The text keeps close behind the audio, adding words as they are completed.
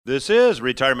This is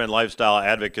Retirement Lifestyle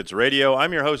Advocates Radio.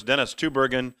 I'm your host, Dennis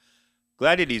Tubergen.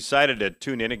 Glad you decided to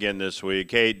tune in again this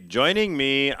week. Hey, joining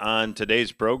me on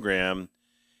today's program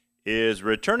is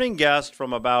returning guest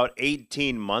from about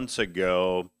 18 months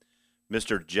ago,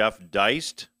 Mr. Jeff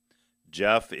Deist.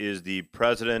 Jeff is the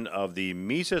president of the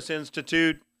Mises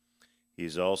Institute.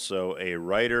 He's also a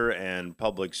writer and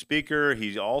public speaker.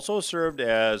 He also served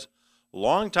as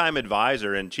longtime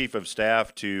advisor and chief of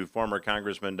staff to former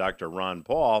Congressman Dr. Ron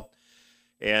Paul.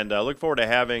 And I look forward to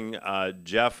having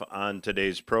Jeff on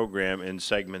today's program in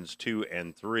segments 2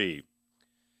 and 3.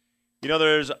 You know,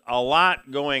 there's a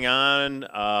lot going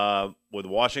on with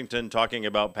Washington talking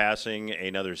about passing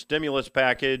another stimulus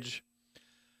package.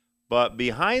 But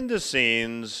behind the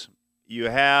scenes, you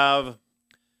have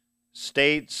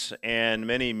states and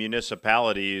many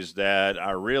municipalities that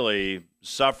are really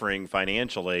suffering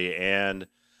financially, and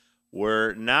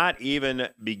we're not even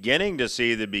beginning to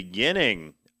see the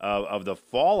beginning of the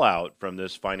fallout from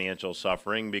this financial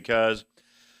suffering, because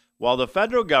while the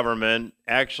federal government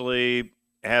actually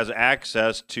has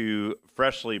access to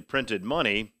freshly printed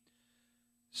money,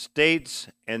 states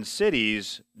and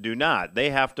cities do not. They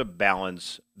have to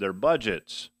balance their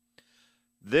budgets.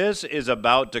 This is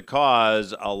about to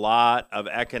cause a lot of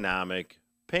economic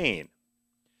pain.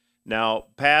 Now,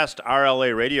 past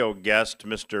RLA radio guest,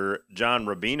 Mr. John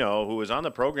Rubino, who was on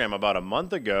the program about a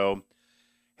month ago,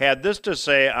 had this to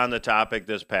say on the topic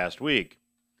this past week.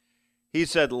 He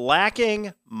said,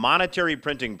 lacking monetary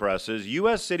printing presses,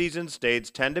 U.S. cities and states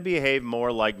tend to behave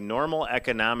more like normal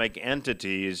economic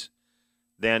entities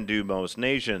than do most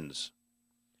nations.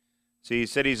 See,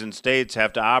 cities and states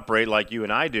have to operate like you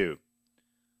and I do.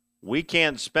 We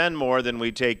can't spend more than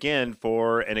we take in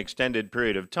for an extended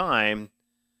period of time.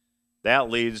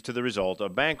 That leads to the result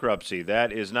of bankruptcy.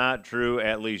 That is not true,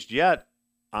 at least yet,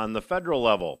 on the federal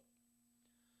level.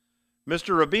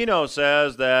 Mr. Rubino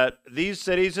says that these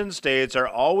cities and states are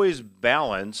always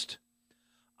balanced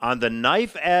on the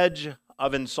knife edge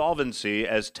of insolvency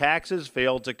as taxes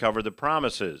fail to cover the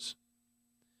promises.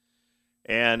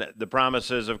 And the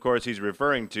promises, of course, he's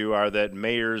referring to are that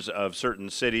mayors of certain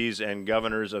cities and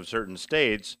governors of certain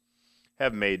states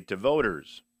have made to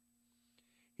voters.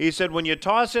 He said, when you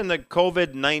toss in the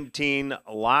COVID-19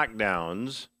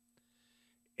 lockdowns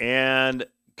and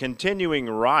continuing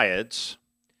riots,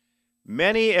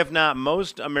 many, if not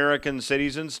most, American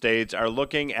cities and states are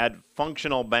looking at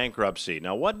functional bankruptcy.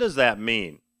 Now, what does that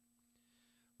mean?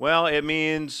 Well, it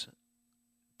means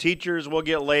teachers will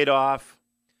get laid off,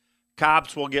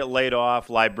 cops will get laid off,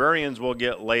 librarians will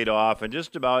get laid off, and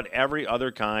just about every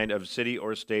other kind of city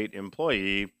or state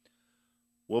employee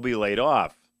will be laid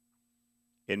off.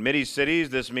 In many cities,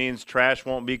 this means trash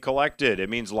won't be collected. It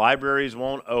means libraries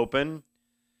won't open,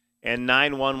 and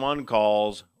 911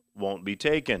 calls won't be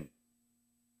taken.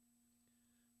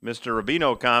 Mr.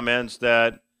 Rubino comments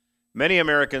that many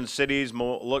American cities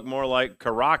look more like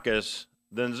Caracas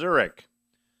than Zurich.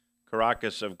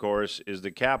 Caracas, of course, is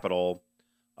the capital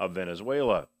of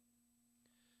Venezuela.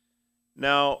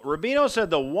 Now, Rubino said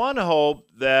the one hope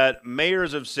that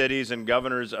mayors of cities and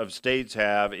governors of states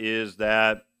have is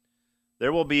that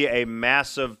there will be a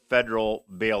massive federal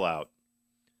bailout.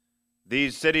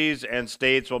 These cities and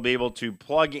states will be able to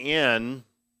plug in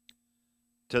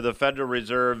to the Federal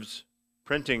Reserve's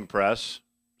printing press,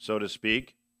 so to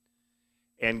speak,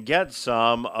 and get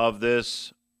some of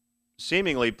this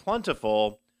seemingly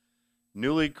plentiful,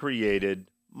 newly created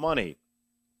money.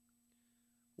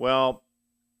 Well,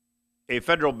 a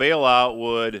federal bailout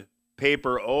would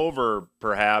paper over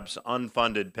perhaps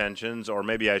unfunded pensions, or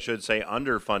maybe I should say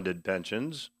underfunded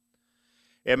pensions.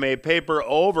 It may paper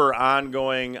over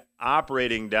ongoing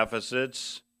operating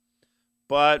deficits,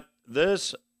 but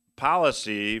this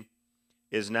policy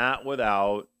is not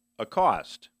without a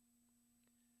cost.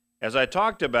 As I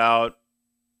talked about,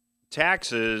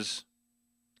 taxes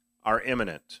are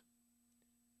imminent.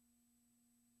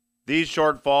 These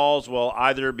shortfalls will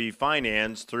either be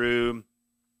financed through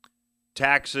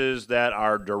taxes that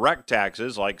are direct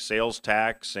taxes, like sales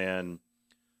tax and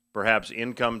perhaps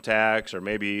income tax, or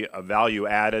maybe a value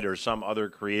added or some other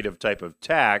creative type of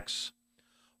tax,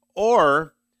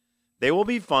 or they will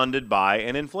be funded by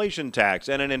an inflation tax.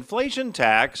 And an inflation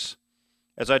tax,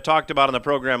 as I talked about on the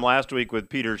program last week with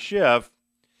Peter Schiff,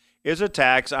 is a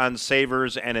tax on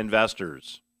savers and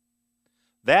investors.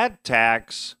 That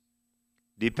tax,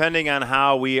 depending on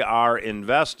how we are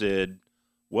invested,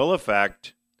 will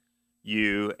affect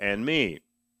you and me.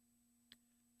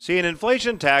 See, an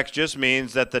inflation tax just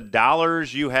means that the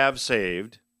dollars you have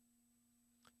saved,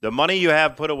 the money you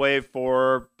have put away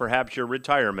for perhaps your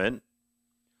retirement,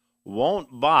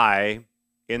 won't buy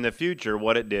in the future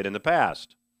what it did in the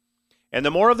past. And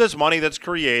the more of this money that's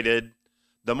created,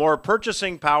 the more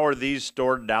purchasing power these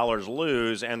stored dollars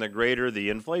lose, and the greater the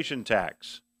inflation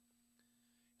tax.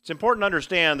 It's important to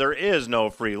understand there is no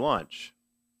free lunch.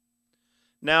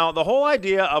 Now, the whole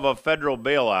idea of a federal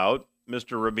bailout,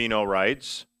 Mr. Rubino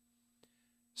writes,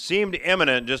 seemed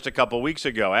imminent just a couple weeks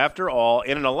ago. After all,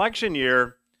 in an election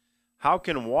year, how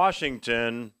can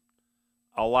Washington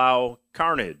allow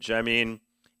carnage? I mean,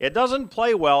 it doesn't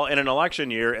play well in an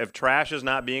election year if trash is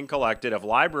not being collected, if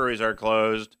libraries are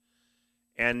closed,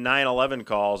 and 911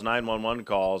 calls, 911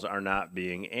 calls are not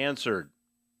being answered.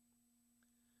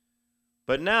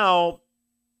 But now,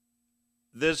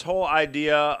 this whole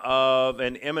idea of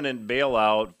an imminent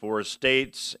bailout for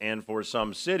states and for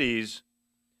some cities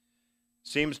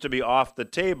seems to be off the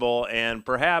table, and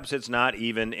perhaps it's not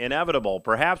even inevitable.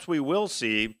 Perhaps we will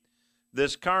see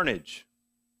this carnage.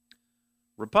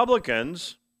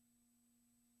 Republicans,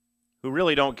 who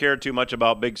really don't care too much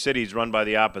about big cities run by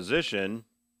the opposition,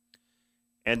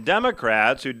 and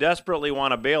Democrats, who desperately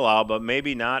want a bailout, but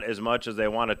maybe not as much as they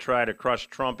want to try to crush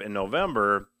Trump in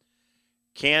November,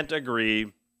 can't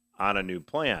agree on a new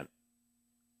plan.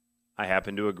 I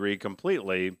happen to agree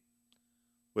completely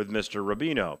with Mr.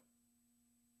 Rubino.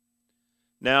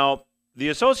 Now, the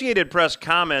Associated Press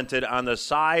commented on the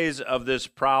size of this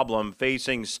problem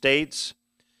facing states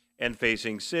and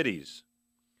facing cities.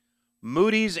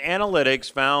 Moody's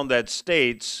Analytics found that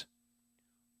states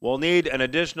will need an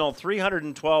additional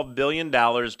 $312 billion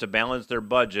to balance their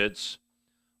budgets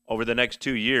over the next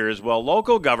 2 years, while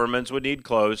local governments would need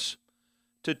close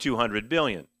to $200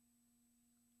 billion.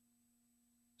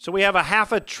 So we have a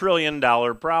 $500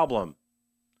 billion problem.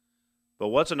 But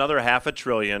what's another $500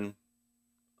 billion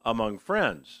among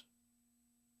friends?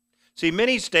 See,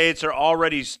 many states are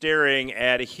already staring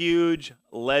at huge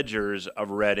ledgers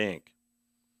of red ink.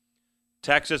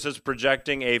 Texas is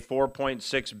projecting a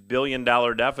 $4.6 billion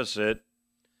deficit,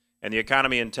 and the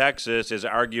economy in Texas is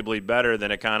arguably better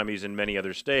than economies in many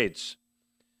other states.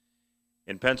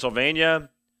 In Pennsylvania,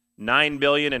 $9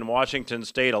 billion. In Washington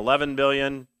State, $11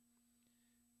 billion.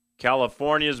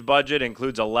 California's budget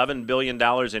includes $11 billion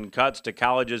in cuts to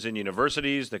colleges and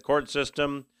universities, the court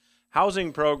system,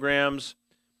 housing programs,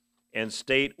 and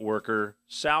state worker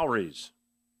salaries.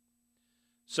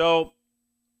 So,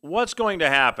 what's going to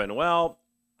happen? Well,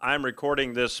 I'm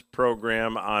recording this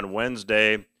program on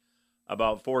Wednesday,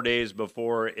 about 4 days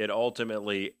before it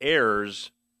ultimately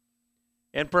airs.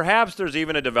 And perhaps there's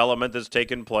even a development that's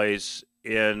taken place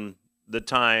in the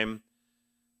time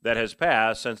that has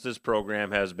passed since this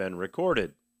program has been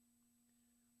recorded.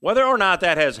 Whether or not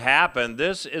that has happened,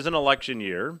 this is an election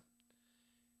year,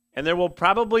 and there will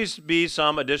probably be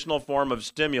some additional form of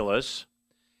stimulus.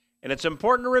 And it's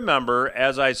important to remember,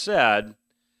 as I said,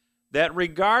 that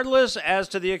regardless as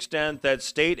to the extent that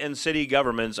state and city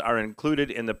governments are included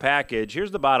in the package,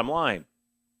 here's the bottom line.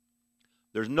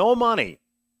 There's no money.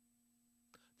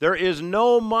 There is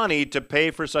no money to pay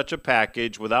for such a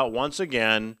package without once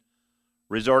again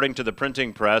resorting to the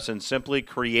printing press and simply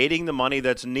creating the money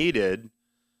that's needed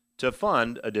to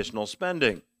fund additional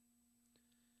spending.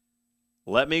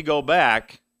 Let me go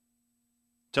back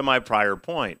to my prior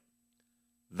point.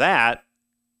 That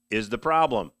is the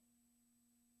problem.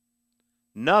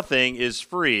 Nothing is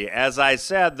free. As I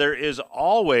said, there is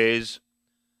always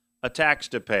a tax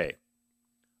to pay.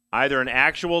 Either an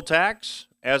actual tax,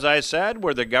 as I said,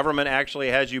 where the government actually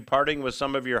has you parting with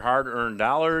some of your hard-earned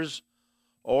dollars,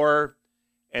 or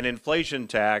an inflation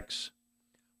tax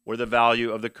where the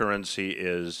value of the currency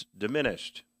is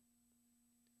diminished.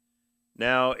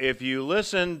 Now, if you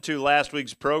listen to last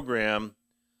week's program,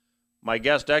 my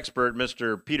guest expert,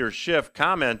 Mr. Peter Schiff,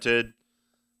 commented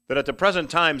that at the present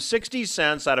time, 60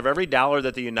 cents out of every dollar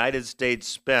that the United States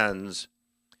spends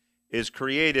is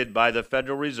created by the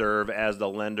Federal Reserve as the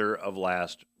lender of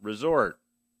last resort.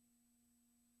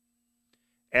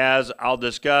 As I'll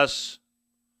discuss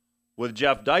with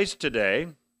Jeff Deist today,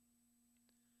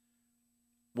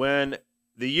 when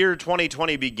the year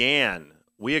 2020 began,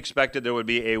 we expected there would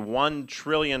be a $1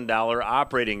 trillion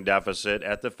operating deficit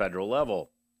at the federal level.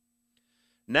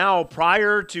 Now,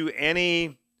 prior to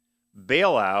any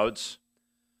bailouts,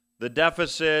 the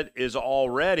deficit is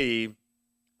already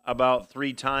about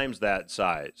 3 times that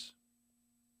size.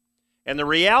 And the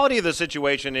reality of the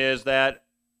situation is that,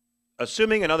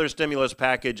 assuming another stimulus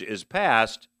package is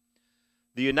passed,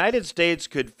 the United States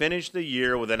could finish the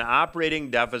year with an operating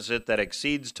deficit that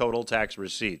exceeds total tax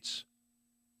receipts.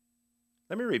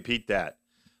 Let me repeat that.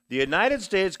 The United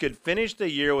States could finish the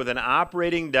year with an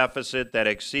operating deficit that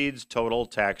exceeds total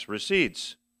tax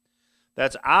receipts.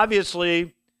 That's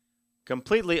obviously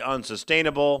completely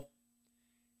unsustainable,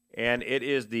 and it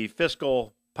is the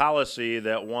fiscal policy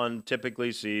that one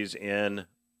typically sees in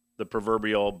the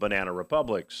proverbial banana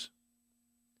republics.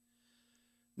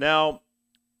 Now,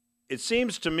 it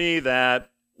seems to me that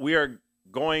we are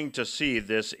going to see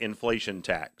this inflation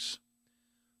tax.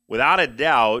 Without a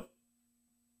doubt,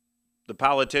 the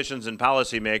politicians and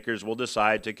policymakers will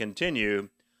decide to continue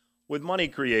with money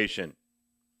creation.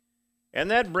 And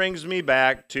that brings me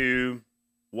back to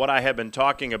what I have been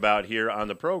talking about here on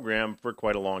the program for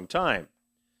quite a long time.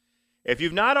 If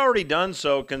you've not already done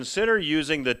so, consider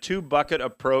using the two-bucket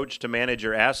approach to manage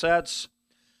your assets.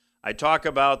 I talk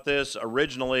about this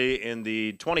originally in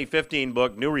the 2015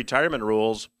 book, New Retirement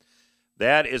Rules.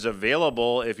 That is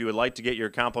available if you would like to get your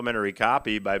complimentary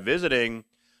copy by visiting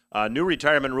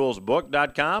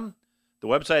newretirementrulesbook.com. The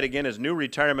website again is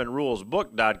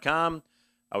newretirementrulesbook.com.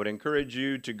 I would encourage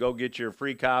you to go get your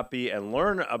free copy and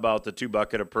learn about the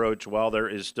two-bucket approach while there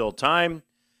is still time.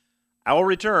 I will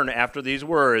return after these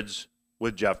words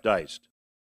with Jeff Deist.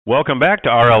 Welcome back to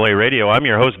RLA Radio. I'm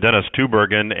your host, Dennis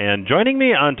Tubergen, and joining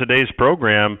me on today's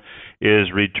program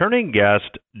is returning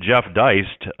guest Jeff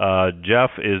Deist.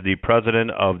 Jeff is the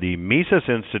president of the Mises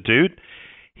Institute.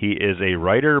 He is a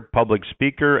writer, public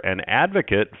speaker, and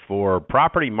advocate for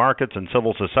property markets and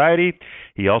civil society.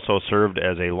 He also served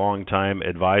as a longtime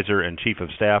advisor and chief of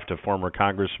staff to former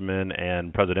Congressman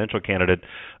and presidential candidate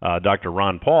Dr.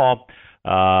 Ron Paul.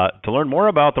 To learn more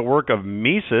about the work of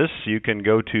Mises, you can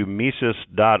go to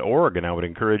Mises.org, and I would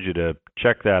encourage you to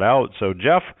check that out. So,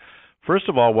 Jeff, first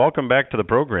of all, welcome back to the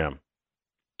program.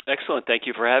 Excellent. Thank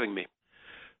you for having me.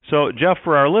 So, Jeff,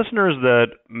 for our listeners that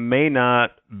may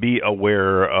not be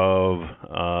aware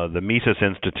of the Mises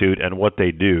Institute and what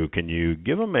they do, can you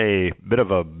give them a bit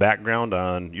of a background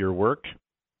on your work?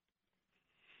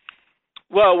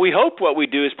 Well, we hope what we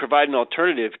do is provide an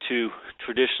alternative to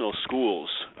traditional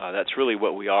schools. That's really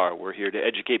what we are. We're here to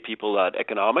educate people about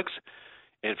economics.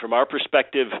 And from our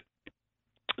perspective,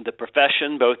 the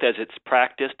profession, both as it's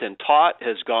practiced and taught,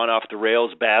 has gone off the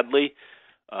rails badly.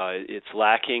 It's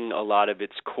lacking a lot of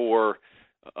its core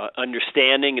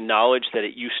understanding and knowledge that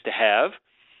it used to have.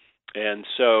 And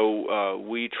so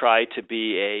we try to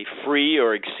be a free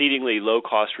or exceedingly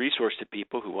low-cost resource to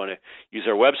people who want to use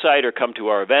our website or come to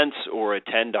our events or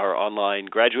attend our online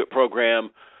graduate program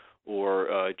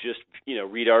or just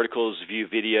read articles, view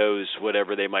videos,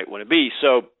 whatever they might want to be.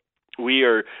 So we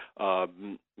are,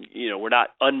 we're not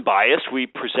unbiased. We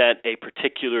present a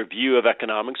particular view of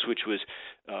economics, which was,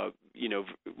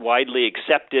 widely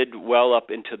accepted well up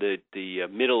into the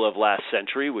middle of last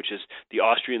century, which is the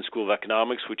Austrian School of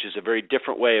Economics, which is a very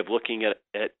different way of looking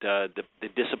at the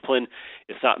discipline.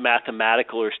 It's not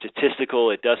mathematical or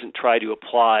statistical. It doesn't try to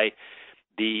apply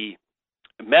the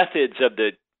methods of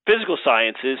the physical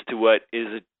sciences to what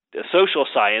is a social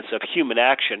science of human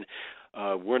action.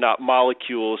 We're not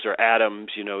molecules or atoms.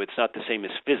 It's not the same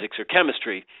as physics or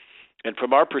chemistry. And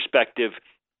from our perspective,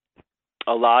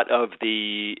 a lot of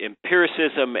the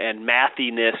empiricism and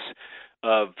mathiness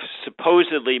of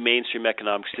supposedly mainstream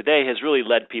economics today has really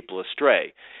led people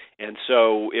astray. And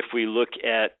so if we look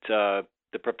at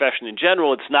the profession in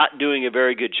general, it's not doing a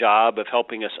very good job of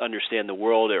helping us understand the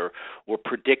world or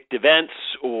predict events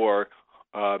or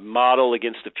model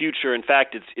against the future. In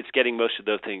fact, it's getting most of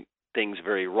those things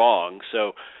very wrong.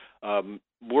 So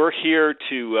we're here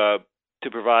to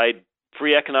provide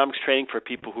free economics training for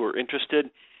people who are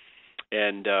interested.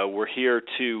 And we're here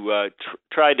to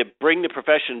try to bring the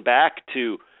profession back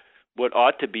to what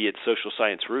ought to be its social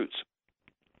science roots.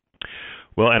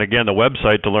 Well, and again, the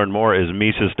website to learn more is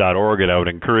Mises.org, and I would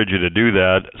encourage you to do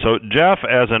that. So, Jeff,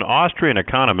 as an Austrian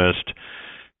economist,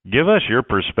 give us your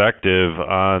perspective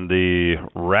on the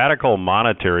radical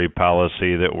monetary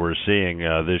policy that we're seeing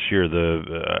this year.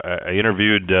 I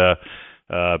interviewed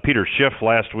Peter Schiff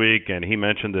last week, and he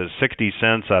mentioned that 60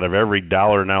 cents out of every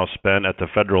dollar now spent at the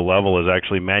federal level is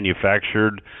actually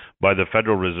manufactured by the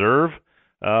Federal Reserve.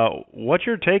 What's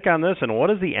your take on this, and what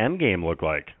does the end game look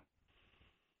like?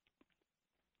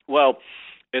 Well,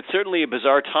 it's certainly a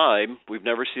bizarre time. We've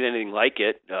never seen anything like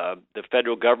it. The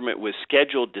federal government was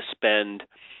scheduled to spend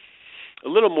a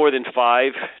little more than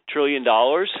 $5 trillion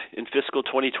in fiscal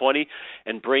 2020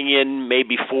 and bring in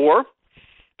maybe $4 trillion.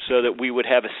 So that we would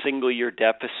have a single-year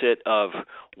deficit of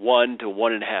 $1 to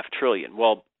 $1.5 trillion.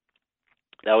 Well,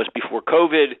 that was before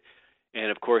COVID, and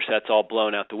of course that's all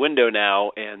blown out the window now.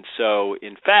 And so,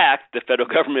 in fact, the federal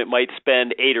government might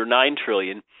spend $8 or $9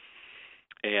 trillion,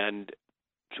 and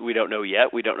we don't know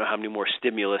yet. We don't know how many more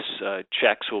stimulus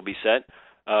checks will be sent,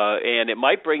 and it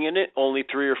might bring in it only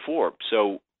 3 or 4.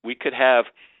 So we could have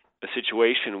a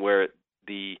situation where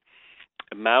the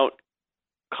amount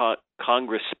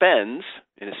Congress spends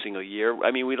in a single year.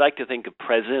 I mean, we like to think of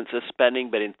presidents as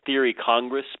spending, but in theory,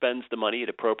 Congress spends the money, it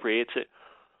appropriates it.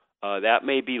 That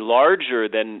may be larger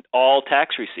than all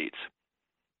tax receipts.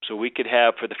 So we could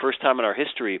have, for the first time in our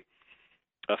history,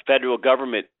 a federal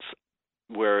government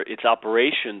where its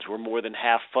operations were more than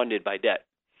half funded by debt.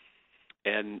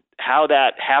 And how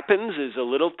that happens is a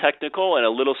little technical and a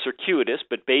little circuitous,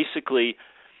 but basically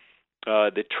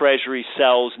the Treasury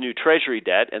sells new Treasury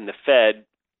debt, and the Fed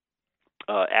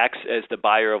acts as the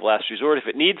buyer of last resort if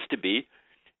it needs to be.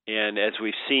 And as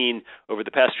we've seen over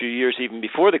the past few years, even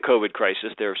before the COVID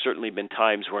crisis, there have certainly been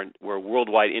times where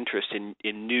worldwide interest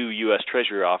in new U.S.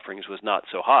 Treasury offerings was not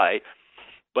so high.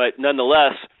 But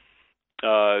nonetheless,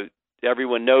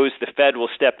 everyone knows the Fed will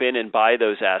step in and buy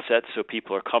those assets, so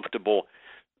people are comfortable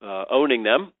owning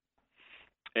them.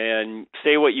 And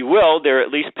say what you will, they're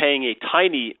at least paying a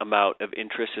tiny amount of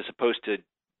interest as opposed to,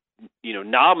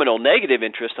 nominal negative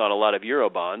interest on a lot of Euro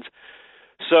bonds.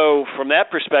 So from that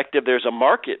perspective, there's a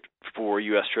market for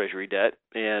U.S. Treasury debt,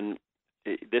 and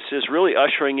this is really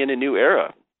ushering in a new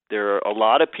era. There are a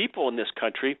lot of people in this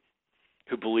country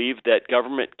who believe that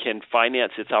government can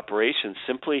finance its operations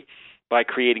simply by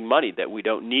creating money, that we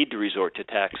don't need to resort to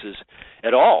taxes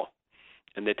at all.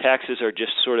 And the taxes are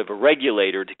just sort of a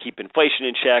regulator to keep inflation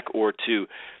in check or to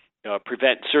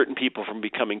prevent certain people from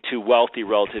becoming too wealthy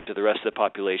relative to the rest of the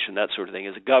population, that sort of thing,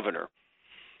 as a governor.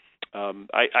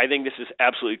 I think this is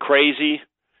absolutely crazy,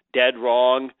 dead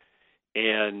wrong,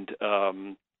 and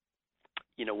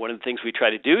one of the things we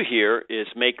try to do here is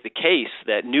make the case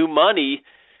that new money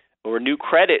or new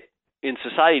credit in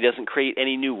society doesn't create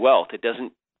any new wealth. It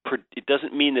doesn't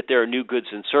mean that there are new goods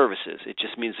and services. It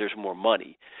just means there's more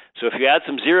money. So if you add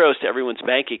some zeros to everyone's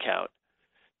bank account,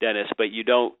 Dennis, but you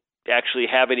don't actually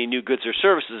have any new goods or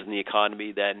services in the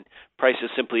economy, then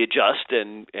prices simply adjust,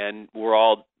 and we're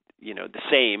all the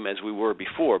same as we were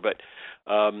before. But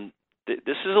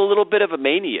this is a little bit of a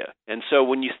mania. And so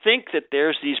when you think that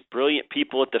there's these brilliant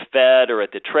people at the Fed or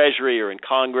at the Treasury or in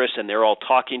Congress, and they're all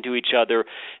talking to each other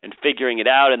and figuring it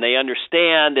out, and they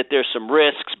understand that there's some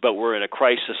risks, but we're in a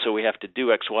crisis, so we have to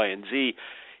do X, Y, and Z,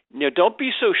 don't be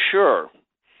so sure.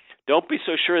 Don't be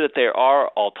so sure that they are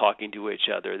all talking to each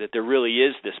other, that there really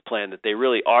is this plan, that they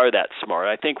really are that smart.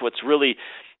 I think what's really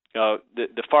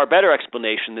the far better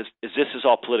explanation is this is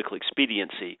all political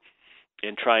expediency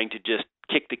and trying to just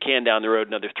kick the can down the road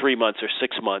another 3 months or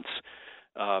 6 months,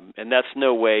 and that's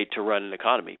no way to run an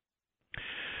economy.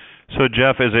 So,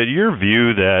 Jeff, is it your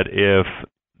view that if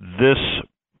this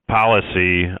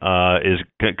policy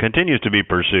continues to be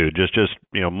pursued, just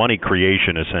money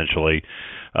creation essentially,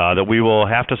 that we will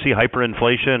have to see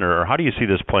hyperinflation, or how do you see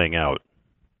this playing out?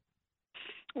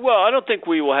 Well, I don't think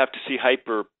we will have to see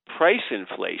hyper price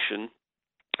inflation.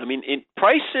 I mean,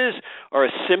 prices are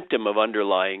a symptom of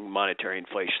underlying monetary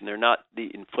inflation. They're not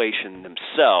the inflation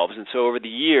themselves. And so over the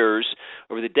years,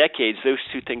 over the decades, those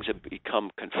two things have become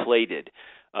conflated.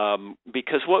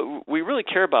 Because what we really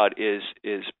care about is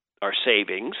our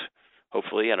savings,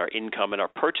 hopefully, and our income and our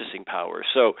purchasing power.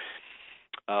 So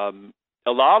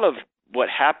a lot of what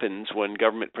happens when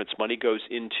government prints money goes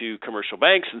into commercial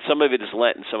banks, and some of it is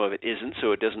lent and some of it isn't,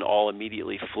 so it doesn't all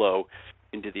immediately flow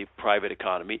into the private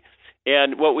economy.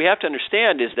 And what we have to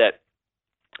understand is that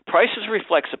prices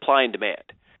reflect supply and demand.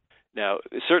 Now,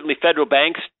 certainly federal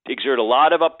banks exert a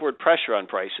lot of upward pressure on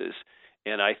prices,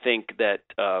 and I think that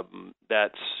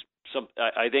that's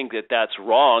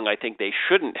wrong. I think they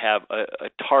shouldn't have a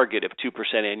target of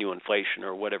 2% annual inflation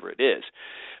or whatever it is.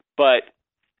 But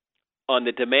on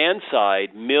the demand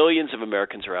side, millions of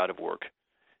Americans are out of work.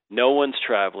 No one's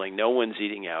traveling. No one's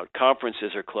eating out.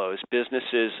 Conferences are closed.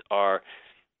 Businesses are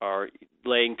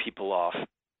laying people off.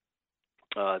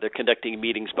 They're conducting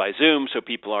meetings by Zoom, so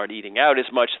people aren't eating out as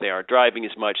much. They aren't driving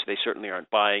as much. They certainly aren't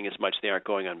buying as much. They aren't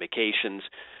going on vacations.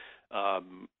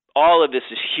 All of this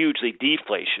is hugely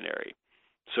deflationary.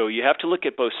 So you have to look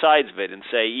at both sides of it and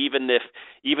say, even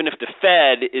if the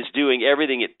Fed is doing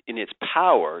everything in its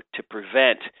power to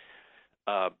prevent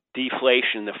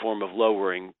deflation in the form of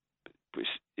lowering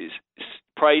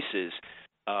prices,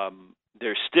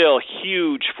 there's still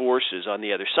huge forces on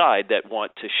the other side that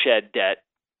want to shed debt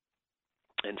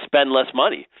and spend less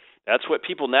money. That's what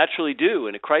people naturally do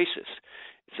in a crisis.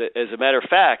 As a matter of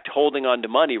fact, holding on to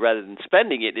money rather than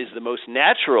spending it is the most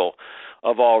natural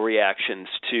of all reactions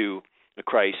to a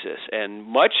crisis. And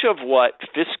much of what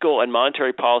fiscal and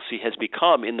monetary policy has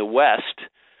become in the West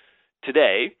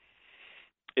today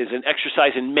is an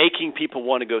exercise in making people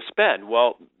want to go spend.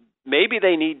 Well, maybe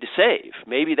they need to save.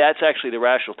 Maybe that's actually the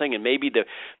rational thing, and maybe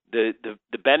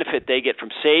the benefit they get from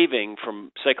saving,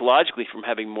 from psychologically from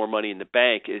having more money in the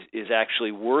bank is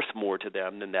actually worth more to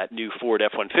them than that new Ford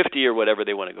F-150 or whatever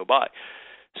they want to go buy.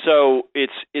 So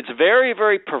it's very,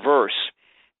 very perverse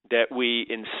that we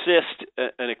insist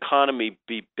an economy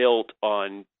be built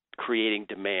on creating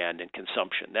demand and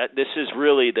consumption. That this is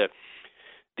really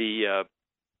the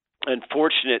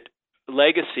unfortunate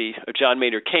legacy of John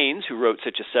Maynard Keynes, who wrote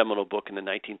such a seminal book in the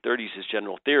 1930s, his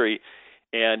General Theory,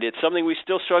 and it's something we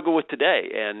still struggle with today.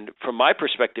 And from my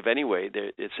perspective anyway,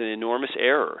 it's an enormous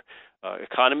error.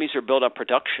 Economies are built on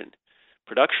production.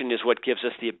 Production is what gives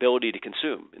us the ability to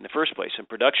consume in the first place, and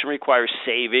production requires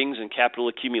savings and capital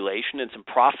accumulation and some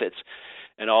profits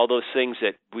and all those things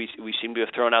that we seem to have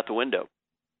thrown out the window.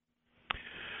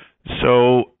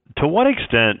 So, to what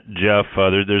extent, Jeff,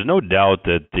 there's no doubt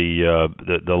that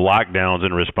the lockdowns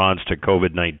in response to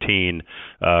COVID-19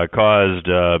 caused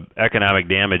economic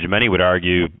damage. Many would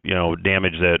argue,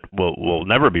 damage that will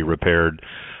never be repaired.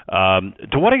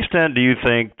 To what extent do you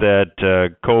think that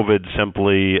COVID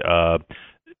simply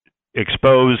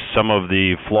exposed some of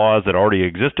the flaws that already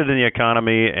existed in the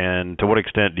economy, and to what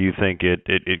extent do you think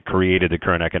it created the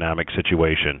current economic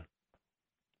situation?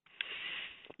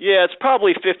 Yeah, it's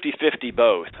probably 50-50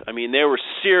 both. I mean, there were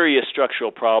serious structural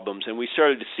problems, and we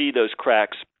started to see those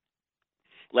cracks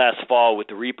last fall with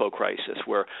the repo crisis,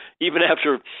 where even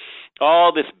after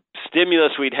all this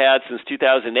stimulus we'd had since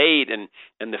 2008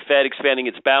 and the Fed expanding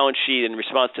its balance sheet in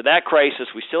response to that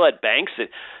crisis, we still had banks that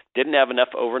didn't have enough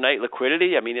overnight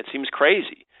liquidity. I mean, it seems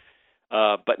crazy.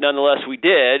 But nonetheless, we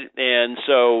did. And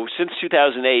so since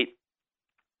 2008,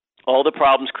 all the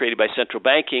problems created by central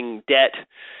banking, debt,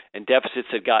 and deficits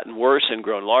had gotten worse and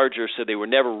grown larger, so they were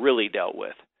never really dealt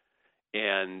with.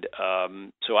 And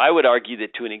so I would argue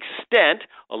that to an extent,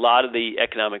 a lot of the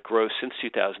economic growth since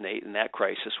 2008 and that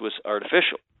crisis was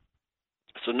artificial.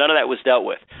 So none of that was dealt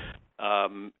with.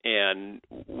 And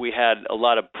we had a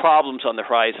lot of problems on the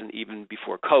horizon even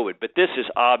before COVID. But this is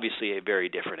obviously a very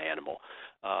different animal.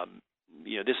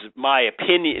 This is my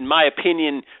opinion. In my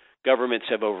opinion, governments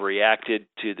have overreacted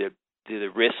to the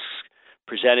risks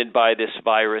presented by this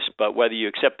virus. But whether you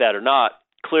accept that or not,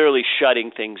 clearly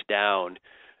shutting things down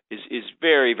is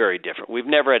very, very different. We've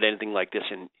never had anything like this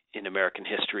in American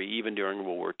history, even during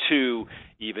World War II,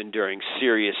 even during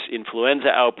serious influenza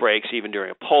outbreaks, even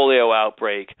during a polio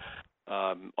outbreak,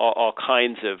 all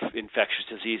kinds of infectious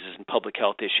diseases and public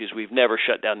health issues. We've never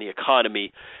shut down the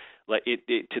economy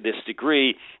to this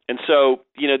degree. And so,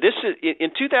 this is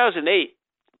in 2008,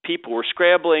 people were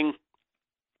scrambling.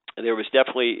 There was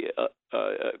definitely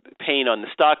pain on the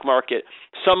stock market.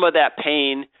 Some of that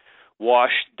pain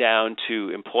washed down to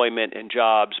employment and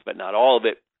jobs, but not all of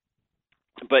it.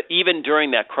 But even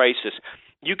during that crisis,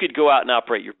 you could go out and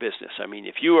operate your business. I mean,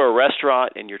 if you were a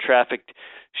restaurant and your traffic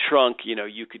shrunk,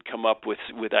 you could come up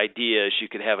with ideas. You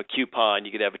could have a coupon.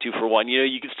 You could have a 2-for-1.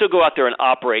 You could still go out there and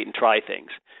operate and try things.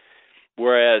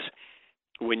 Whereas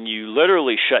when you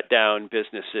literally shut down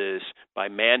businesses by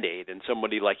mandate, and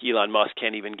somebody like Elon Musk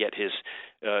can't even get his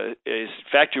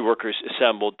factory workers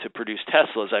assembled to produce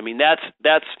Teslas, I mean, that's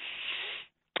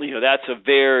a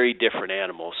very different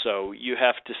animal. So you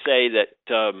have to say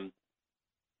that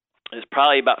it's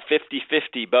probably about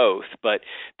 50-50 both. But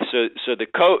so the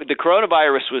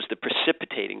coronavirus was the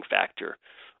precipitating factor,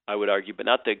 I would argue, but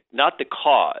not the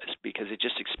cause, because it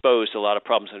just exposed a lot of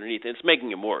problems underneath. And it's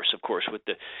making them worse, of course, with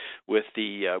both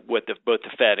the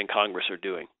Fed and Congress are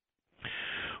doing.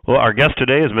 Well, our guest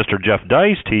today is Mr. Jeff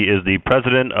Deist. He is the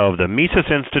president of the Mises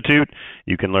Institute.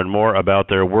 You can learn more about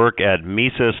their work at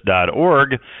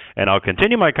Mises.org. And I'll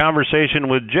continue my conversation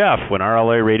with Jeff when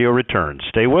RLA Radio returns.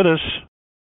 Stay with us.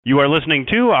 You are listening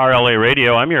to RLA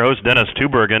Radio. I'm your host, Dennis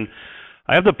Tubergen.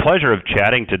 I have the pleasure of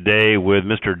chatting today with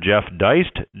Mr. Jeff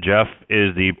Deist. Jeff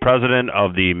is the president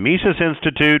of the Mises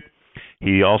Institute.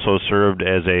 He also served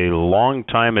as a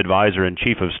longtime advisor and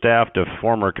chief of staff to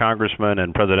former Congressman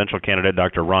and presidential candidate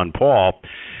Dr. Ron Paul.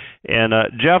 And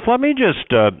Jeff, let me just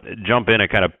jump in and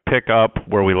kind of pick up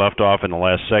where we left off in the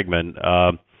last segment.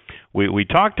 We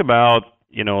talked about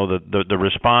the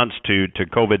response to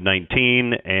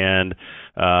COVID-19, and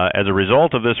as a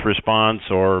result of this response,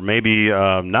 or maybe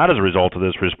not as a result of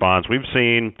this response, we've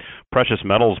seen precious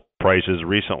metals prices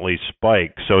recently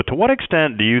spike. So to what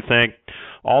extent do you think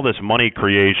all this money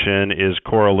creation is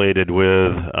correlated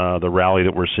with the rally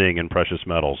that we're seeing in precious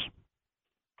metals?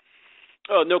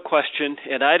 Oh, no question.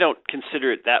 And I don't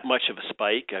consider it that much of a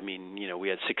spike. I mean, we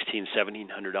had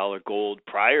 $1,700 gold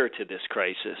prior to this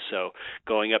crisis. So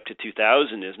going up to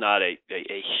 2000 is not a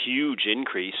huge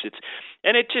increase.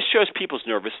 And it just shows people's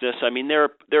nervousness. I mean, there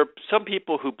are some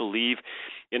people who believe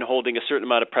in holding a certain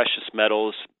amount of precious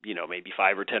metals, maybe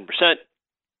 5 or 10%,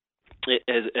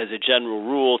 as a general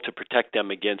rule to protect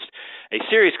them against a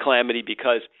serious calamity,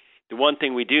 because the one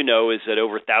thing we do know is that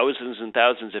over thousands and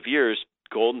thousands of years,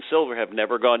 gold and silver have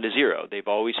never gone to zero. They've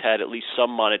always had at least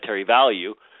some monetary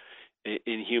value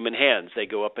in human hands. They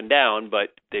go up and down,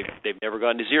 but they've never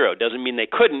gone to zero. Doesn't mean they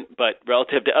couldn't, but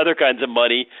relative to other kinds of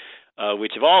money,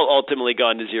 which have all ultimately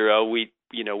gone to zero, we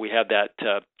have that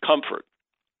comfort.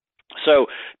 So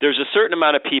there's a certain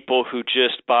amount of people who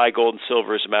just buy gold and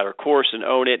silver as a matter of course and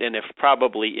own it, and have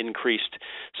probably increased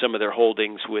some of their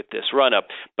holdings with this run-up.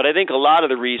 But I think a lot of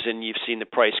the reason you've seen the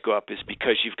price go up is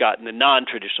because you've gotten the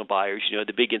non-traditional buyers,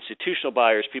 the big institutional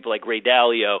buyers, people like Ray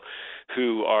Dalio,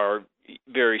 who are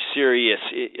very serious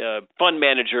fund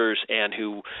managers and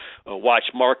who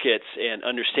watch markets and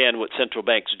understand what central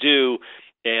banks do,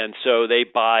 and so they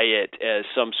buy it as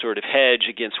some sort of hedge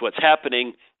against what's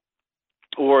happening,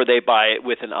 or they buy it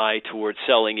with an eye towards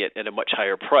selling it at a much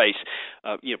higher price.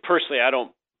 Personally, I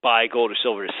don't buy gold or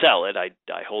silver to sell it. I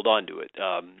hold on to it.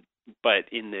 But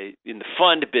in the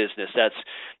fund business,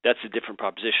 that's a different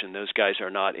proposition. Those guys are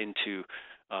not into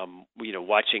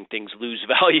watching things lose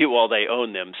value while they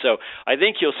own them. So I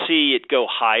think you'll see it go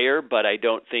higher, but I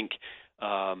don't think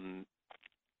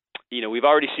we've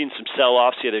already seen some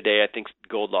sell-offs the other day. I think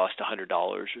gold lost $100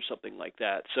 or something like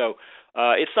that. So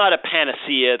it's not a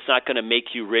panacea. It's not going to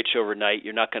make you rich overnight.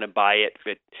 You're not going to buy it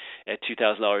at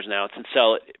 $2,000 an ounce and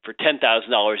sell it for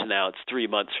 $10,000 an ounce 3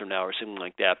 months from now or something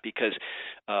like that, because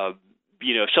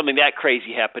if something that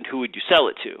crazy happened, who would you sell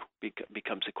it to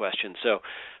becomes the question. So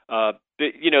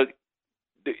there's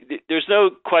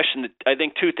no question that I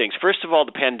think two things. First of all,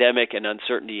 the pandemic and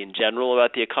uncertainty in general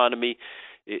about the economy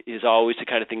is always the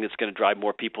kind of thing that's going to drive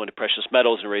more people into precious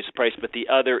metals and raise the price. But the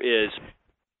other is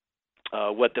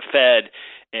what the Fed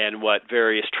and what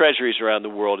various treasuries around the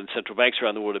world and central banks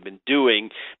around the world have been doing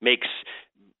makes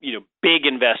big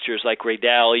investors like Ray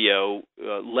Dalio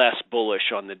less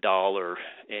bullish on the dollar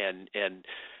and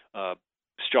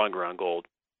stronger on gold.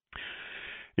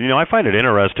 I find it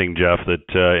interesting, Jeff, that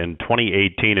in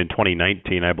 2018 and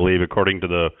 2019, I believe, according to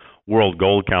the World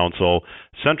Gold Council,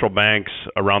 central banks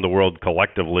around the world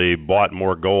collectively bought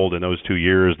more gold in those 2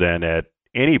 years than at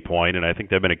any point, and I think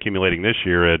they've been accumulating this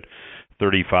year at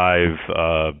 35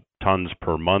 tons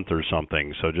per month or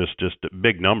something. So just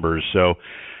big numbers. So,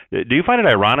 do you find it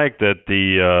ironic that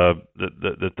the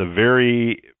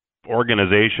very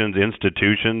organizations,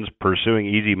 institutions pursuing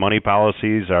easy money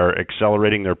policies are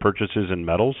accelerating their purchases in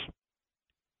metals?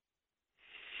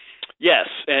 Yes,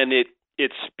 and it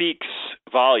speaks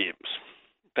volumes.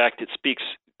 In fact, it speaks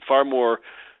far more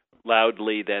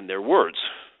loudly than their words.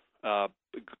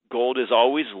 Gold is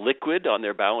always liquid on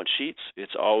their balance sheets.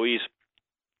 It's always,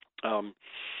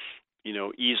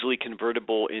 easily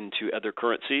convertible into other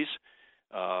currencies.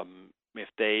 If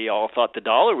they all thought the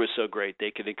dollar was so great,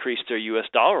 they could increase their U.S.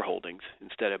 dollar holdings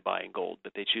instead of buying gold,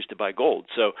 but they choose to buy gold.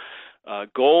 So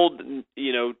gold,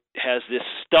 has this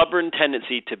stubborn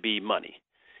tendency to be money,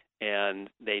 and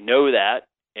they know that,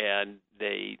 and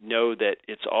they know that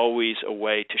it's always a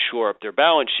way to shore up their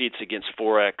balance sheets against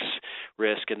Forex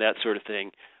risk and that sort of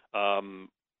thing,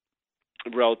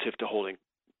 relative to holding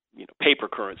paper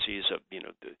currencies of, the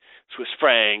Swiss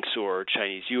francs or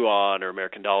Chinese yuan or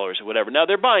American dollars or whatever. Now,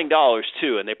 they're buying dollars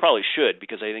too, and they probably should,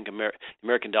 because I think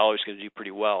American dollar is going to do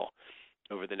pretty well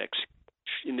over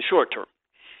in the short term.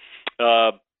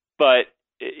 But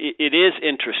it is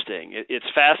interesting. It's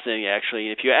fascinating, actually.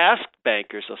 If you ask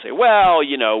bankers, they'll say, well,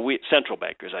 central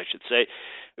bankers, I should say,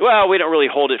 well, we don't really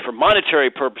hold it for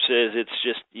monetary purposes. It's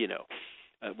just,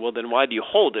 well, then why do you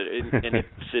hold it? And it's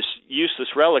this useless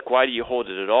relic. Why do you hold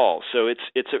it at all? So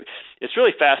it's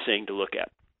really fascinating to look at.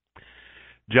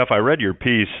 Jeff, I read your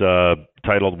piece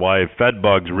titled "Why Fed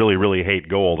Bugs Really, Really Hate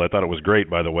Gold." I thought it was great,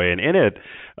 by the way. And in it,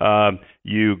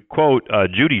 you quote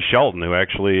Judy Shelton, who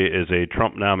actually is a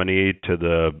Trump nominee to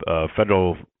the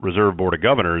Federal Reserve Board of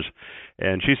Governors.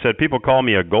 And she said, people call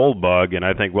me a gold bug, and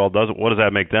I think, well, what does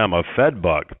that make them? A Fed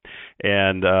bug.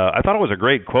 And I thought it was a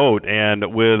great quote.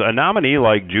 And with a nominee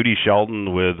like Judy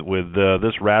Shelton, with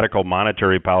this radical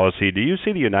monetary policy, do you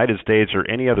see the United States or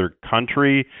any other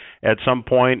country at some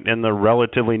point in the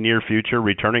relatively near future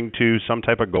returning to some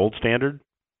type of gold standard?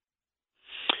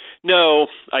 No,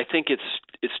 I think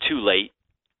it's too late.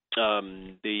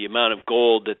 The amount of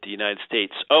gold that the United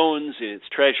States owns in its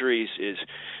treasuries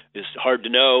is hard to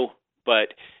know.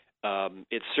 But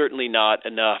it's certainly not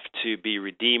enough to be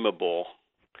redeemable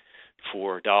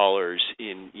for dollars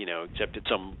except at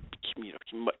some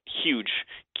huge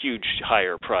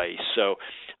higher price. So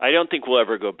I don't think we'll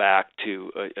ever go back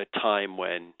to a time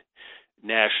when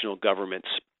national governments,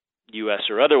 U.S.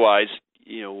 or otherwise,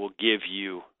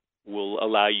 will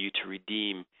allow you to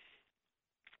redeem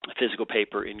physical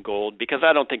paper in gold, because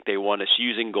I don't think they want us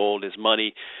using gold as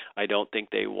money. I don't think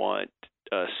they want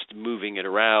us moving it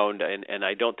around, and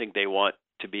I don't think they want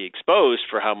to be exposed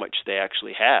for how much they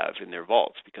actually have in their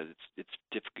vaults, because it's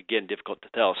difficult to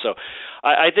tell. So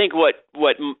I think what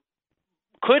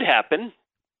could happen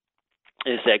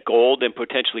is that gold and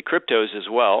potentially cryptos as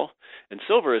well, and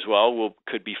silver as well,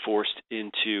 could be forced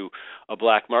into a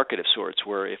black market of sorts,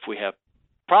 where if we have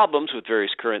problems with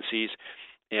various currencies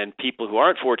and people who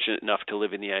aren't fortunate enough to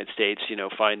live in the United States,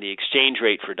 find the exchange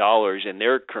rate for dollars in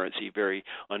their currency very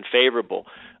unfavorable,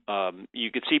 you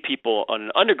could see people on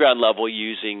an underground level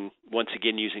using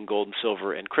gold and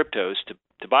silver and cryptos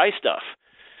to buy stuff.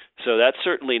 So that's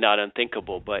certainly not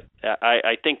unthinkable, but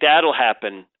I think that'll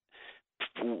happen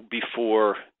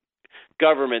before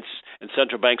governments and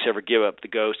central banks ever give up the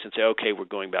ghost and say, okay, we're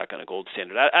going back on a gold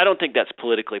standard. I don't think that's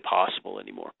politically possible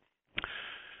anymore.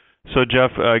 So, Jeff,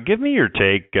 give me your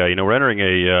take. We're entering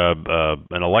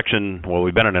an election. Well,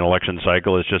 we've been in an election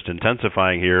cycle. It's just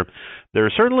intensifying here. There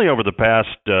certainly, over the past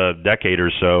decade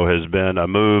or so, has been a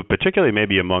move, particularly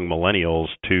maybe among millennials,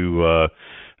 to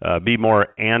be more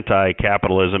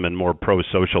anti-capitalism and more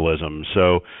pro-socialism.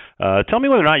 So, tell me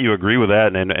whether or not you agree with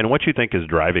that, and what you think is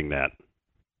driving that.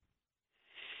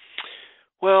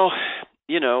 Well,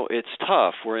 it's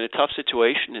tough. We're in a tough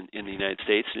situation in the United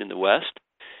States and in the West.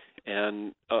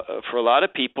 And for a lot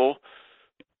of people,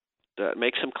 that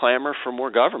makes them clamor for more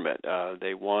government.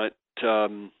 They want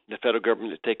the federal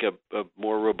government to take a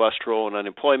more robust role in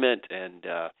unemployment and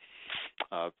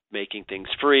making things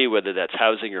free, whether that's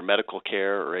housing or medical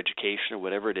care or education or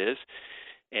whatever it is.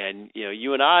 And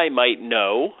you and I might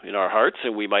know in our hearts,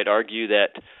 and we might argue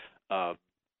that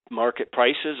market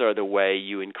prices are the way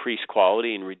you increase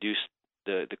quality and reduce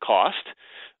the cost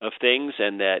of things,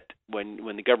 and that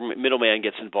when the government middleman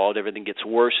gets involved, everything gets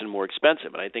worse and more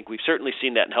expensive. And I think we've certainly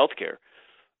seen that in healthcare,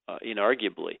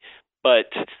 inarguably.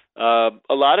 But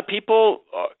a lot of people,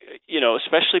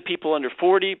 especially people under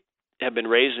 40, have been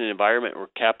raised in an environment where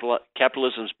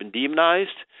capitalism's been demonized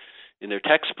in their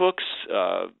textbooks,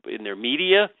 in their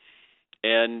media,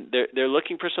 and they're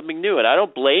looking for something new. And I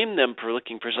don't blame them for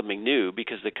looking for something new,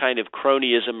 because the kind of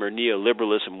cronyism or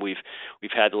neoliberalism we've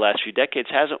had the last few decades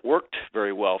hasn't worked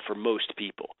very well for most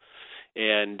people.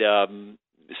 And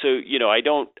so I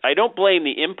don't blame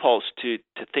the impulse to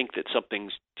think that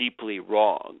something's deeply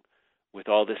wrong with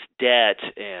all this debt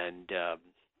and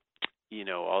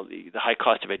all the high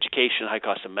cost of education, high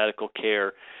cost of medical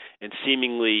care, and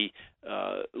seemingly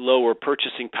lower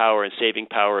purchasing power and saving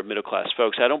power of middle-class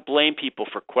folks. I don't blame people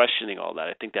for questioning all that.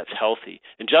 I think that's healthy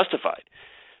and justified.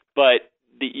 But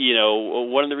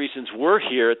one of the reasons we're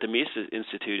here at the Mises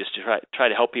Institute is to try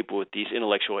to help people with these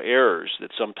intellectual errors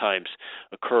that sometimes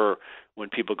occur when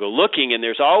people go looking, and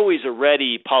there's always a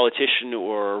ready politician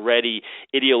or a ready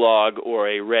ideologue or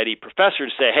a ready professor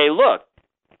to say, hey, look,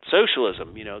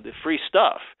 socialism, the free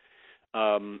stuff.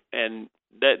 And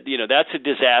that's a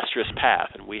disastrous path,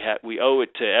 and we owe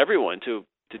it to everyone to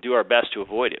do our best to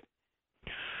avoid it.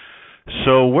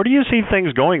 So, where do you see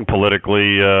things going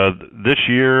politically this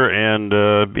year, and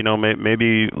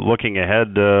maybe looking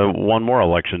ahead one more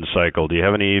election cycle? Do you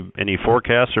have any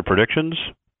forecasts or predictions?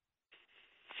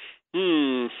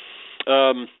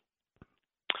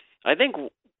 I think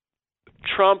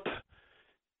Trump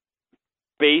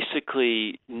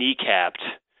basically kneecapped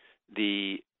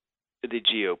the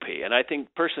GOP, and I think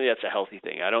personally that's a healthy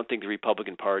thing. I don't think the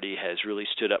Republican Party has really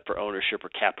stood up for ownership or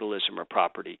capitalism or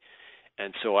property,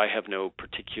 and so I have no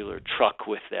particular truck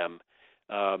with them.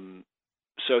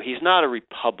 So he's not a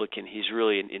Republican. He's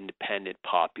really an independent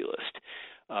populist.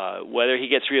 Whether he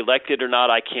gets reelected or not,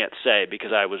 I can't say,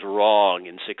 because I was wrong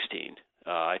in 2016.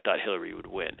 I thought Hillary would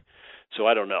win, so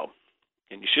I don't know.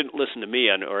 And you shouldn't listen to me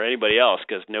or anybody else,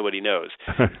 because nobody knows.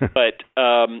 But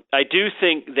I do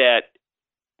think that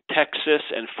Texas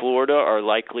and Florida are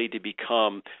likely to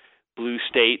become blue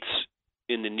states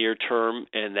in the near term,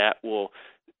 and that will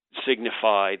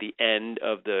signify the end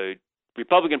of the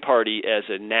Republican Party as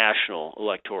a national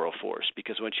electoral force,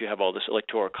 because once you have all this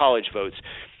electoral college votes,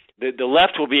 the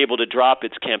left will be able to drop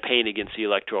its campaign against the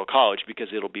electoral college because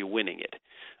it'll be winning it.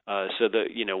 So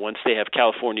once they have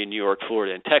California, New York,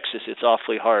 Florida, and Texas, it's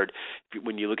awfully hard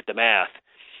when you look at the math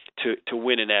to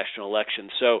win a national election.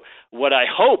 So what I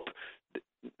hope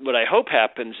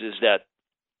happens is that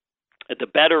the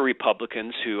better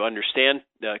Republicans who understand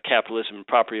capitalism and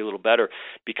property a little better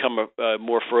become a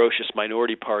more ferocious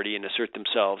minority party and assert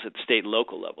themselves at the state and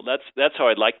local level. That's how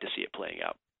I'd like to see it playing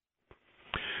out.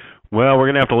 Well, we're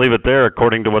going to have to leave it there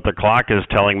according to what the clock is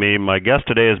telling me. My guest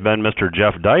today has been Mr.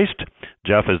 Jeff Deist.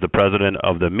 Jeff is the president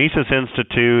of the Mises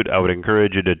Institute. I would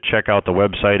encourage you to check out the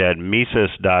website at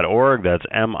Mises.org. That's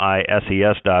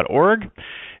MISES.org.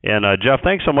 And Jeff,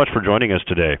 thanks so much for joining us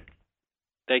today.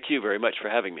 Thank you very much for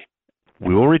having me.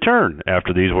 We will return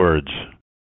after these words.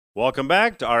 Welcome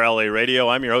back to RLA Radio.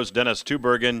 I'm your host, Dennis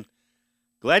Tubergen.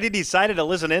 Glad you decided to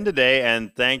listen in today,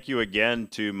 and thank you again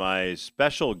to my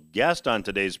special guest on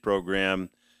today's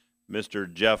program,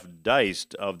 Mr. Jeff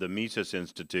Deist of the Mises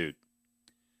Institute.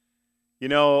 You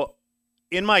know,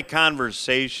 in my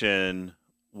conversation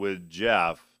with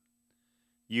Jeff,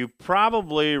 you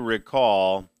probably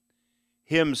recall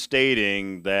him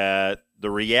stating that the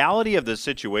reality of the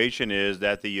situation is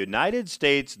that the United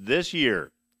States this year,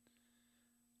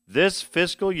 this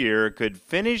fiscal year, could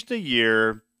finish the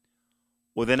year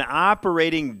with an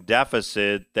operating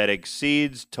deficit that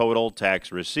exceeds total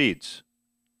tax receipts.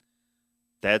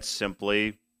 That's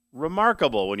simply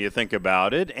remarkable when you think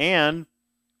about it, and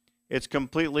it's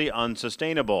completely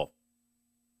unsustainable.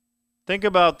 Think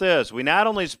about this. We not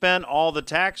only spent all the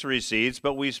tax receipts,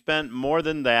 but we spent more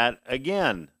than that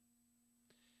again.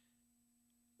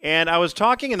 And I was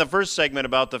talking in the first segment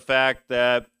about the fact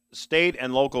that state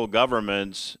and local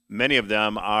governments, many of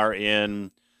them are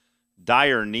in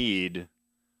dire need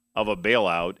of a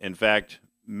bailout. In fact,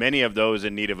 many of those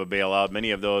in need of a bailout,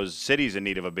 many of those cities in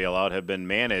need of a bailout have been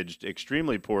managed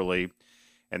extremely poorly,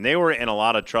 and they were in a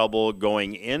lot of trouble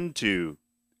going into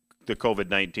the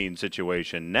COVID-19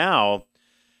 situation. Now,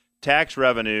 tax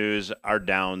revenues are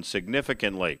down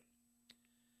significantly.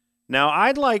 Now,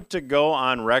 I'd like to go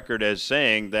on record as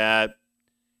saying that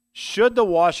should the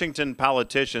Washington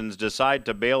politicians decide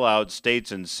to bail out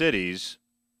states and cities,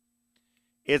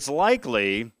 it's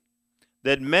likely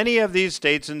that many of these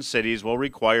states and cities will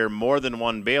require more than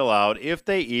one bailout if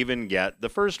they even get the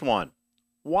first one.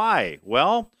 Why?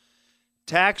 Well,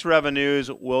 tax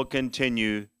revenues will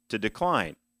continue to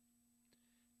decline.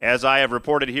 As I have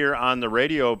reported here on the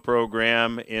radio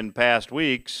program in past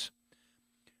weeks,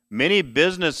 many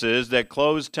businesses that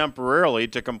closed temporarily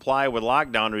to comply with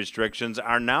lockdown restrictions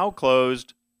are now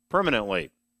closed permanently.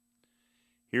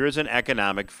 Here is an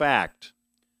economic fact.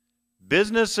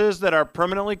 Businesses that are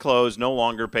permanently closed no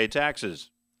longer pay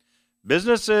taxes.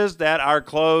 Businesses that are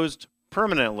closed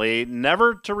permanently,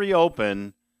 never to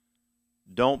reopen,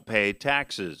 don't pay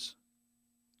taxes.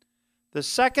 The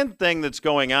second thing that's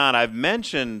going on, I've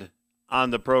mentioned on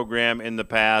the program in the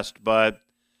past, but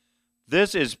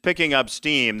this is picking up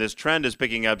steam. This trend is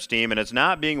picking up steam, and it's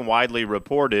not being widely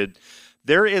reported.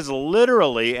 There is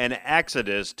literally an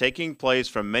exodus taking place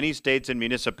from many states and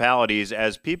municipalities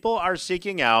as people are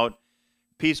seeking out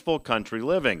peaceful country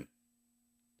living.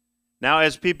 Now,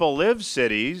 as people leave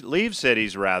cities,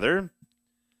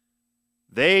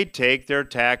 they take their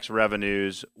tax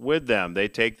revenues with them. They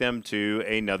take them to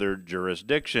another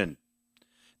jurisdiction.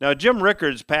 Now, Jim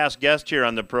Rickards, past guest here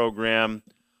on the program,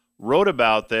 wrote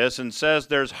about this and says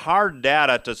there's hard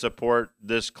data to support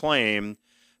this claim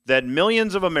that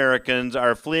millions of Americans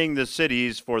are fleeing the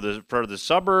cities for the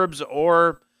suburbs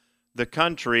or the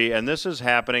country, and this is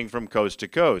happening from coast to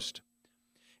coast.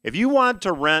 If you want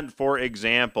to rent, for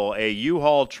example, a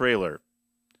U-Haul trailer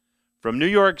from New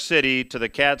York City to the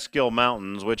Catskill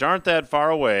Mountains, which aren't that far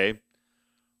away,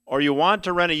 or you want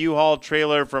to rent a U-Haul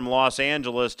trailer from Los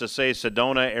Angeles to, say,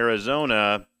 Sedona,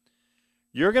 Arizona,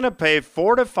 you're going to pay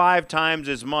 4 to 5 times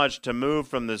as much to move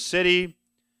from the city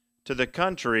to the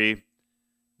country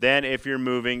than if you're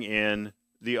moving in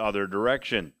the other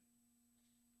direction.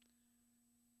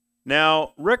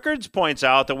 Now, Rickards points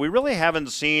out that we really haven't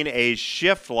seen a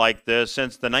shift like this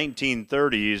since the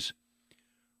 1930s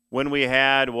when we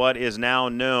had what is now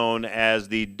known as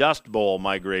the Dust Bowl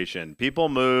migration. People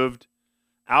moved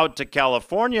out to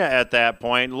California at that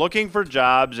point looking for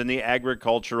jobs in the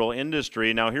agricultural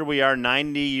industry. Now, here we are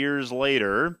 90 years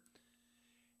later,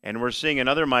 and we're seeing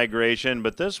another migration,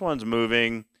 but this one's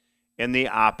moving in the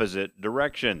opposite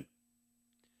direction.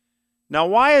 Now,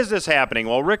 why is this happening?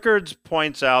 Well, Rickards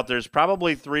points out there's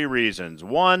probably 3 reasons.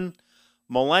 1,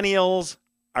 millennials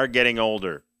are getting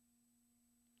older.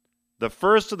 The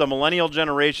first of the millennial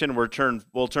generation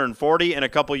will turn 40 in a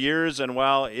couple years, and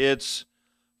while it's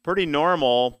pretty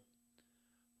normal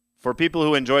for people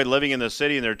who enjoyed living in the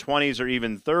city in their 20s or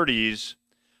even 30s,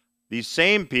 these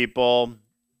same people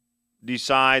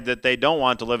decide that they don't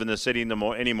want to live in the city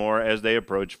anymore as they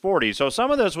approach 40. So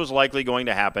some of this was likely going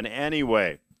to happen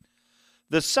anyway.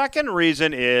 The second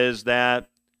reason is that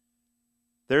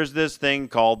there's this thing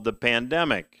called the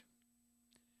pandemic.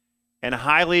 And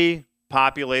highly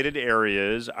populated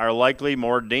areas are likely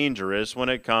more dangerous when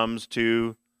it comes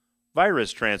to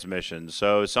virus transmission.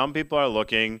 So some people are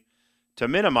looking to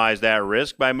minimize that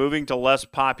risk by moving to less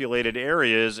populated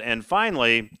areas. And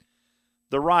finally,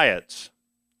 the riots.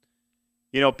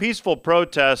 Peaceful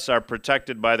protests are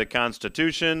protected by the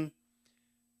Constitution.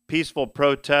 Peaceful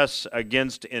protests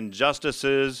against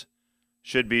injustices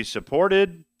should be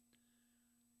supported.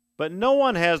 But no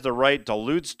one has the right to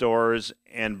loot stores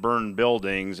and burn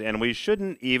buildings, and we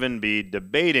shouldn't even be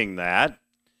debating that.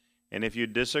 And if you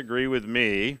disagree with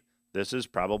me, this is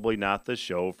probably not the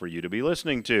show for you to be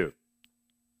listening to.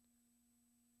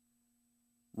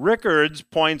 Rickards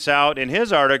points out in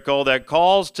his article that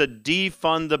calls to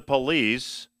defund the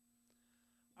police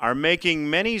are making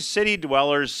many city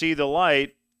dwellers see the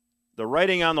light, the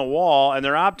writing on the wall, and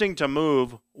they're opting to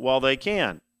move while they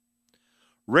can.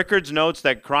 Rickards notes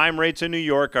that crime rates in New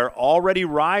York are already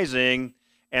rising,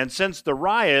 and since the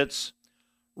riots,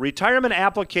 retirement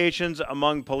applications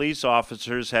among police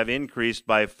officers have increased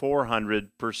by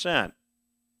 400%.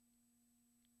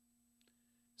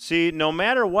 See, no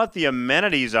matter what the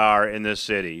amenities are in this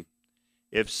city,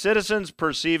 if citizens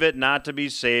perceive it not to be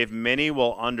safe, many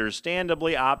will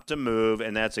understandably opt to move,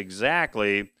 and that's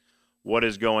exactly what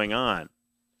is going on.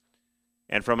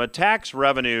 And from a tax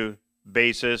revenue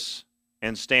basis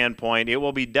and standpoint, it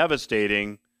will be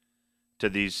devastating to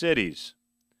these cities.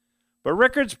 But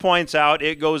Rickards points out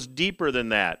it goes deeper than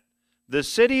that. The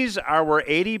cities are where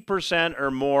 80% or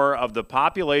more of the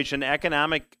population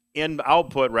economic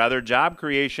job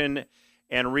creation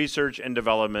and research and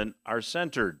development are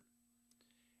centered.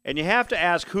 And you have to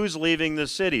ask who's leaving the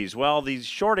cities. Well, the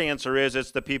short answer is it's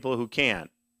the people who can.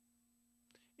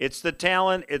 It's the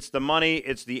talent, it's the money,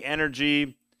 it's the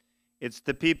energy, it's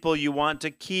the people you want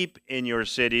to keep in your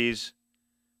cities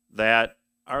that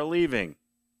are leaving.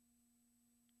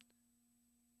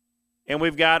 And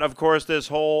we've got, of course, this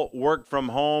whole work from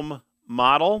home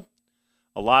model.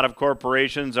 A lot of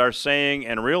corporations are saying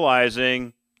and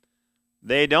realizing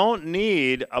they don't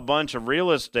need a bunch of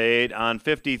real estate on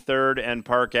 53rd and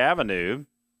Park Avenue.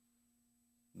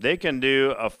 They can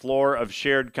do a floor of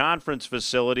shared conference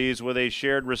facilities with a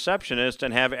shared receptionist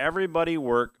and have everybody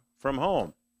work from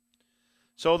home.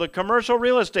 So the commercial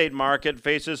real estate market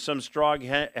faces some strong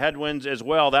headwinds as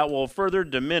well that will further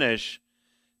diminish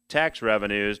tax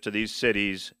revenues to these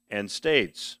cities and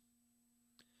states.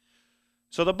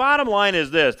 So the bottom line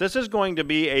is this. This is going to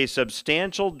be a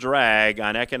substantial drag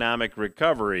on economic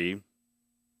recovery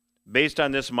based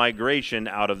on this migration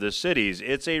out of the cities.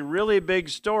 It's a really big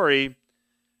story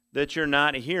that you're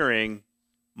not hearing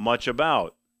much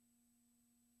about.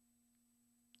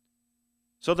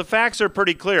 So the facts are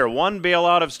pretty clear. One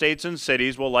bailout of states and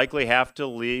cities will likely have to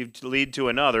lead to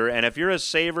another. And if you're a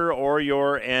saver or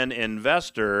you're an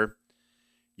investor,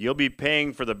 you'll be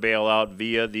paying for the bailout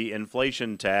via the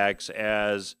inflation tax,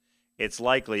 as it's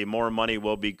likely more money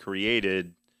will be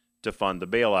created to fund the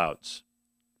bailouts.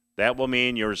 That will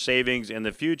mean your savings in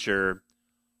the future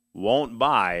won't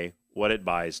buy what it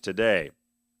buys today.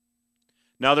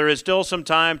 Now, there is still some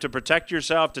time to protect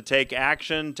yourself, to take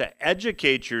action, to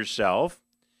educate yourself.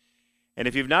 And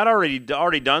if you've not already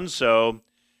done so,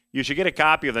 you should get a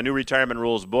copy of the New Retirement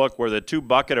Rules book, where the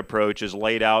two-bucket approach is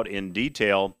laid out in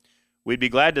detail. We'd be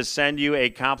glad to send you a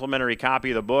complimentary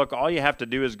copy of the book. All you have to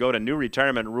do is go to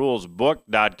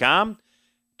newretirementrulesbook.com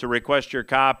to request your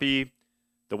copy.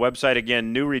 The website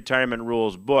again,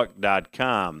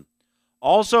 newretirementrulesbook.com.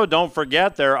 Also, don't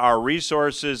forget there are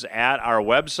resources at our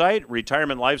website,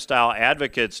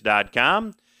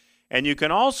 retirementlifestyleadvocates.com. And you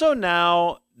can also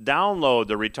now download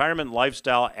the Retirement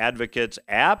Lifestyle Advocates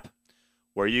app,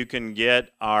 where you can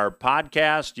get our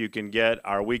podcast, you can get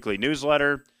our weekly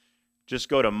newsletter. Just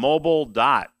go to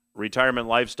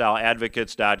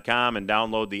mobile.retirementlifestyleadvocates.com and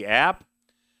download the app.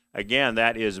 Again,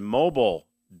 that is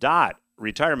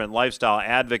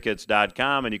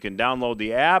mobile.retirementlifestyleadvocates.com, and you can download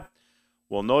the app.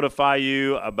 We'll notify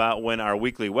you about when our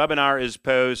weekly webinar is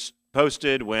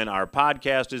posted, when our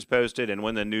podcast is posted, and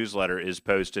when the newsletter is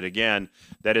posted. Again,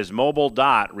 that is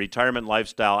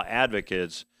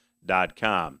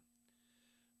mobile.retirementlifestyleadvocates.com.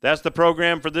 That's the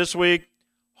program for this week.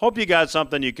 Hope you got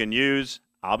something you can use.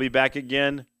 I'll be back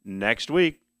again next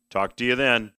week. Talk to you then.